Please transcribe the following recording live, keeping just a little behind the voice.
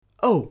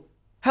Oh,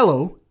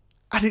 hello.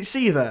 I didn't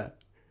see you there.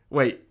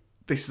 Wait,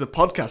 this is a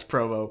podcast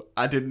promo.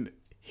 I didn't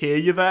hear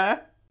you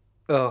there.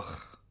 Ugh.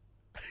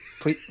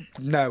 Please,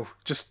 no.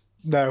 Just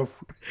no.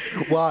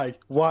 Why?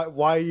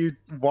 Why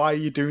are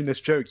you doing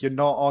this joke? You're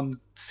not on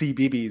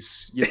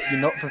CBBS.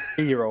 You're not for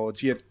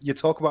 3-year-olds. You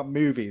talk about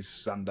movies,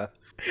 Sander.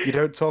 You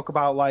don't talk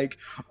about like,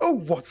 oh,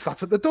 what's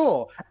that at the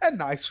door? A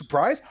nice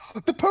surprise.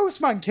 The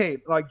postman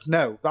came. Like,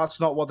 no, that's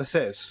not what this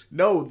is.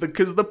 No,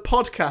 because the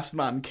podcast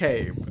man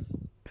came.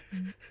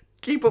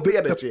 Keep up the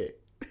energy.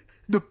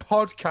 The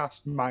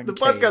podcast man The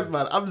came. podcast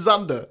man. I'm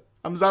Xander.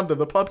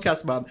 The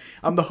podcast man.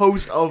 I'm the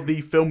host of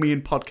the Film Me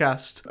In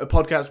podcast, a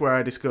podcast where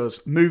I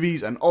discuss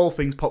movies and all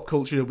things pop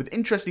culture with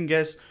interesting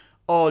guests,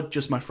 or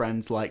just my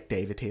friends like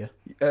David here.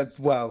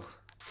 Well,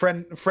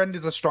 friend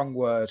is a strong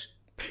word.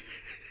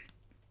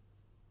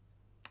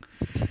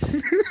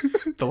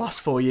 The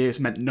last 4 years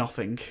meant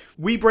nothing.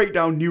 We break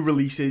down new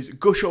releases,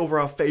 gush over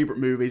our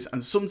favourite movies,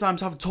 and sometimes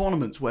have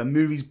tournaments where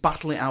movies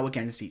battle it out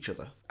against each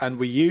other. And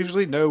we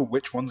usually know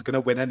which one's going to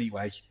win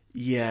anyway.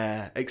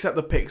 Yeah, except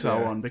the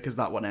Pixar one, because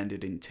that one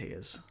ended in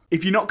tears.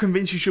 If you're not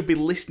convinced you should be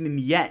listening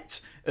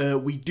yet,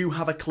 we do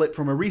have a clip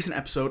from a recent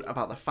episode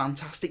about the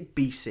Fantastic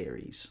Beasts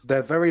series.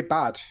 They're very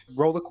bad.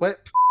 Roll the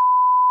clip.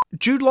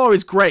 Jude Law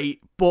is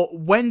great, but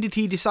when did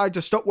he decide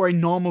to stop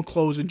wearing normal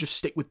clothes and just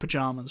stick with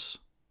pajamas?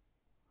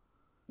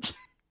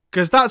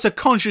 Because that's a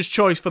conscious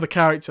choice for the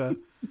character.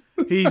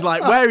 He's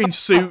like wearing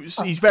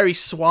suits, he's very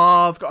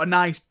suave, got a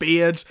nice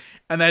beard,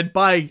 and then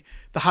by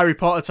the Harry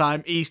Potter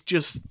time, he's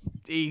dressed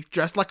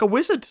like a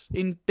wizard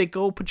in big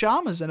old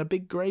pajamas and a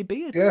big grey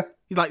beard. Yeah.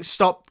 He's like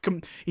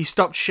he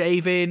stopped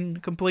shaving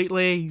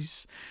completely.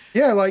 He's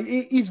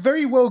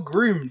very well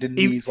groomed in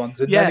these ones,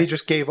 and then he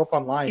just gave up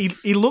on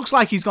life. He looks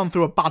like he's gone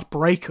through a bad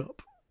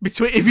breakup.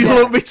 If you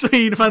look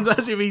between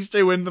Fantastic Beasts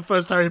 2 and the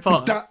first Harry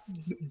Potter.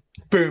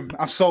 Boom,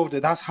 I've solved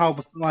it. That's how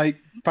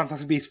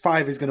Fantastic Beasts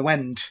 5 is going to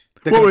end.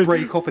 They're going to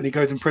break up and he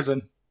goes in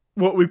prison.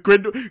 What with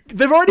Grindelwald?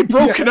 They've already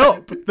broken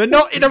up. They're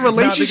not in a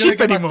relationship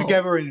they're going to get anymore. Back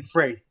together in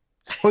 3.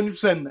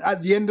 100%.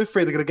 At the end of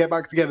 3, they're going to get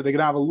back together. They're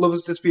going to have a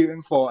lovers dispute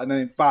in 4, and then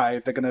in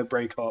 5, they're going to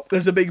break up.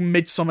 There's a big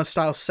Midsummer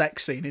style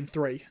sex scene in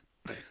 3.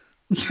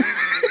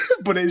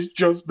 But it's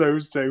just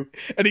those two.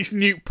 And it's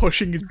Newt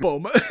pushing his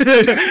bum.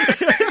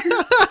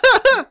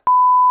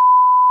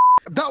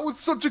 That was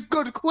such a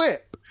good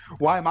clip.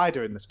 Why am I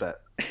doing this bit?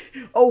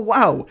 Oh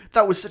wow,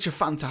 that was such a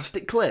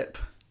fantastic clip.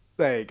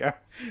 There you go.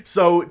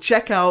 So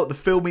check out the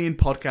Film Me In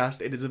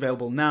podcast. It is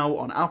available now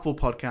on Apple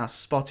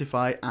Podcasts,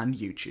 Spotify, and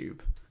YouTube.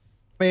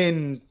 I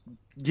mean,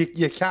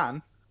 you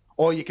can,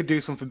 or you can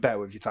do something better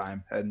with your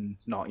time and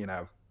not,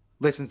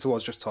 listen to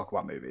us just talk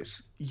about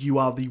movies. You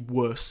are the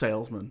worst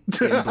salesman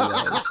in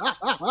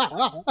the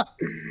world.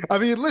 I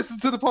mean, listen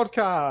to the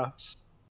podcast.